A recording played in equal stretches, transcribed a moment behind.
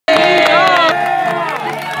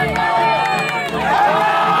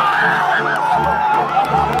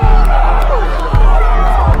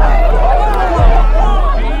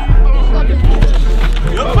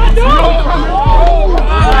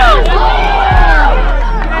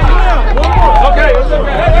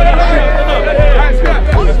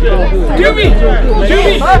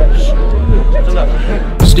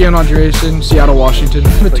Andreassen, Seattle, Washington.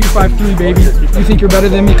 I'm a 253, baby. You think you're better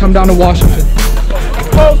than me? Come down to Washington.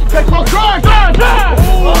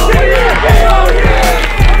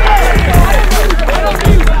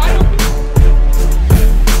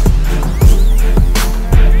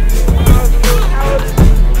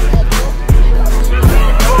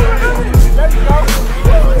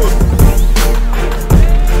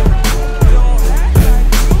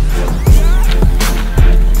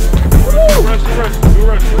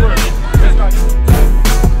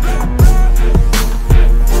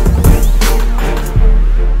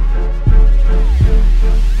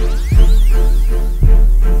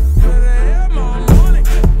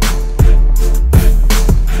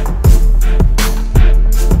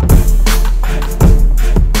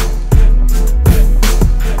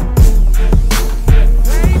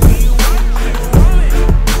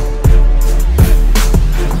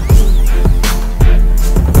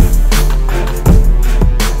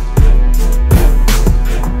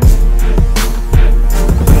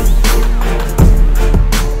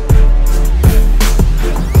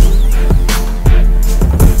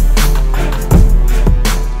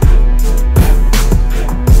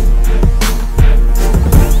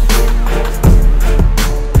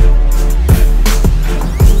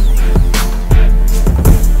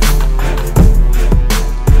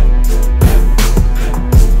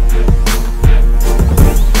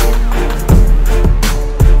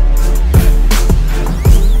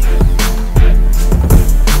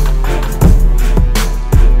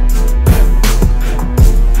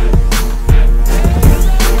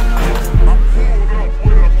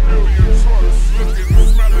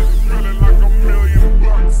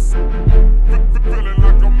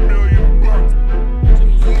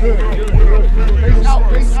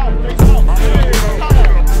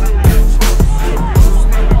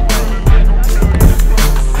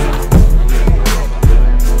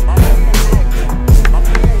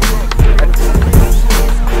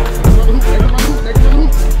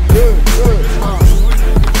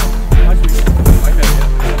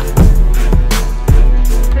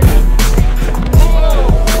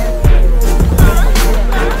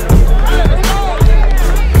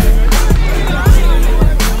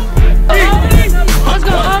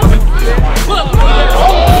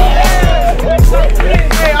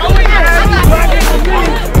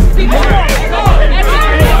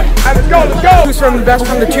 From the best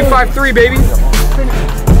from the 253, baby.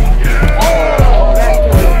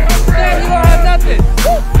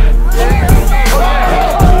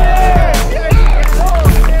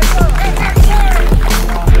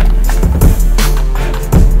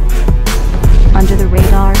 Under the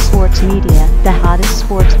Radar Sports Media, the hottest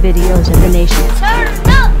sports videos in the nation.